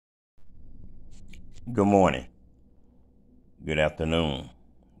Good morning, good afternoon,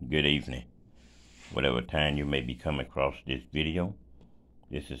 good evening, whatever time you may be coming across this video.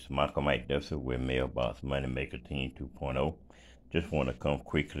 This is Michael Mike Duffy with Mailbox Moneymaker Team 2.0. Just want to come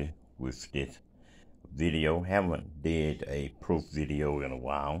quickly with this video. Haven't did a proof video in a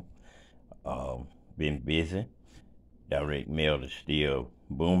while. Been busy. Direct mail is still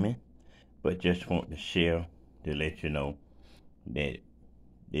booming, but just want to share to let you know that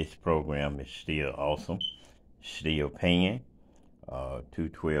this program is still awesome, still paying.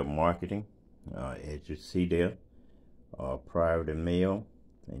 212 marketing, as you see there, priority mail,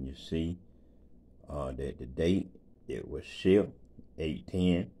 and you see that the date it was shipped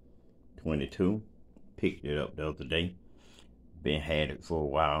 8/10/22. Picked it up the other day. Had it for a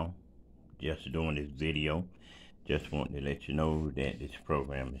while. Just doing this video. Just want to let you know that this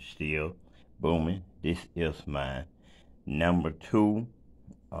program is still booming. This is my number 2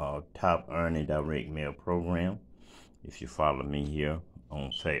 top earning direct mail program. If you follow me here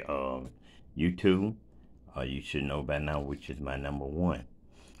on say YouTube, you should know by now which is my number 1.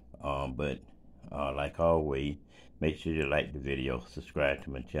 But like always, make sure you like the video, subscribe to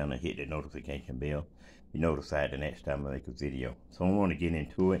my channel, hit the notification bell, be notified the next time I make a video. So I want to get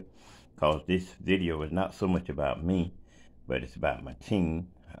into it because this video is not so much about me, but it's about my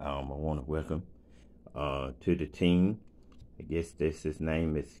team. I want to welcome to the team. I guess his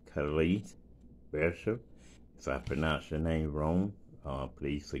name is Khalid Bersher. If I pronounce your name wrong,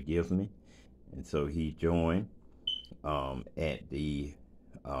 please forgive me. And so he joined at the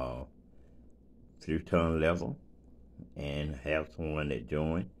 3-ton level, and have someone that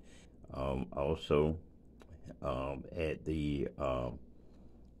joined also at the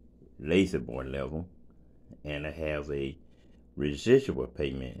laser board level, and I have a residual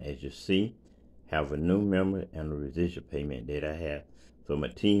payment. As you see, have a new member and a residual payment that I have. So my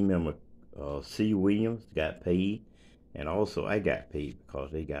team member C. Williams got paid, and also I got paid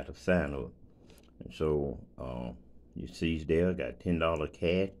because they got a sign up. And so you see there, got $10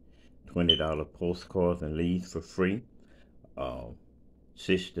 cash, $20 postcards and leads for free,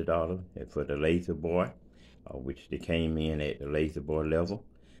 $60 for the laser board, which they came in at the laser board level.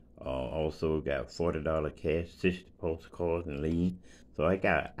 Also got $40 cash, 60 postcards and leads. So I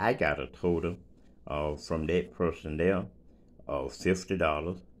got a total from that person there of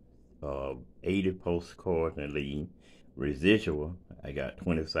 $50. 80 postcards and lead. Residual, I got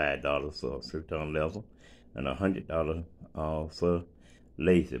 $25 for a 3-ton level and $100 for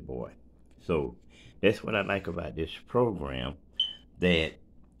lazy boy. So that's what I like about this program, that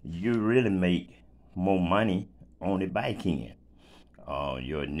you really make more money on the back end.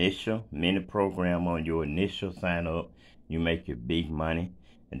 Your initial mini program, on your initial sign up, you make your big money,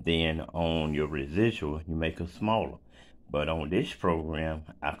 and then on your residual you make a smaller. But on this program,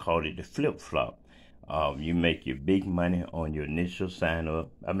 I call it the flip-flop. You make your big money on your initial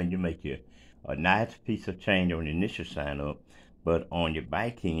sign-up. I mean, you make a nice piece of change on your initial sign-up, but on your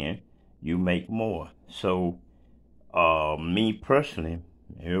back end, you make more. So, me personally,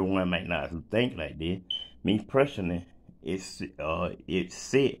 everyone might not think like this. Me personally, it's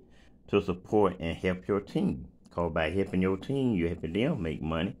set to support and help your team. Because by helping your team, you're helping them make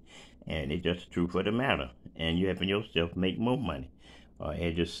money. And it's just the truth of the matter. And you're helping yourself make more money.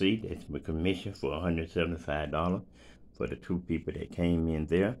 As you see, that's my commission for $175 for the 2 people that came in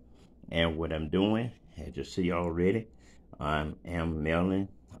there. And what I'm doing, as you see already, I am mailing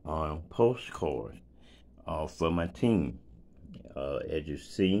postcards for my team. As you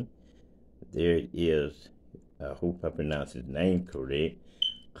see, there is, I hope I pronounce his name correct,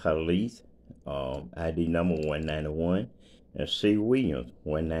 Khalid, ID number 191. And C. Williams,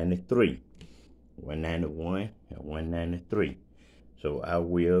 193, 191, and 193. So I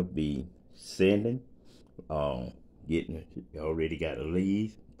will be sending, already got a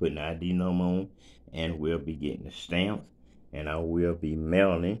lead, putting ID number on, and we'll be getting the stamps. And I will be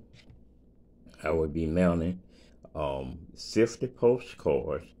mailing 50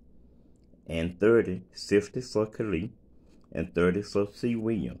 postcards and 50 for Khalid and 30 for C.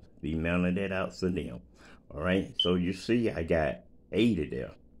 Williams. Be mailing that out for them. All right, so you see I got 80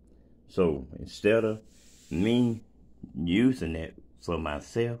 there. So instead of me using it for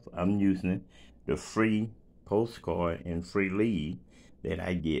myself, I'm using the free postcard and free lead that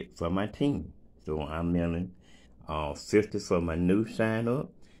I get for my team. So I'm mailing 50 for my new sign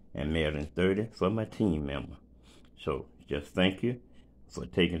up and mailing 30 for my team member. So just thank you for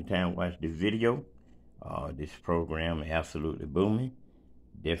taking time to watch this video. This program is absolutely booming.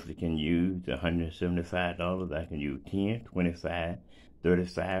 Definitely can use $175. I can use 10, 25,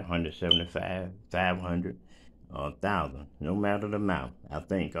 35, 175, 500, 1,000. No matter the amount. I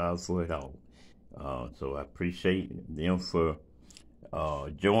thank God for it all. So I appreciate them for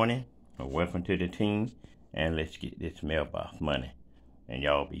joining. Welcome to the team, and let's get this mailbox money, and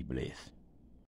y'all be blessed.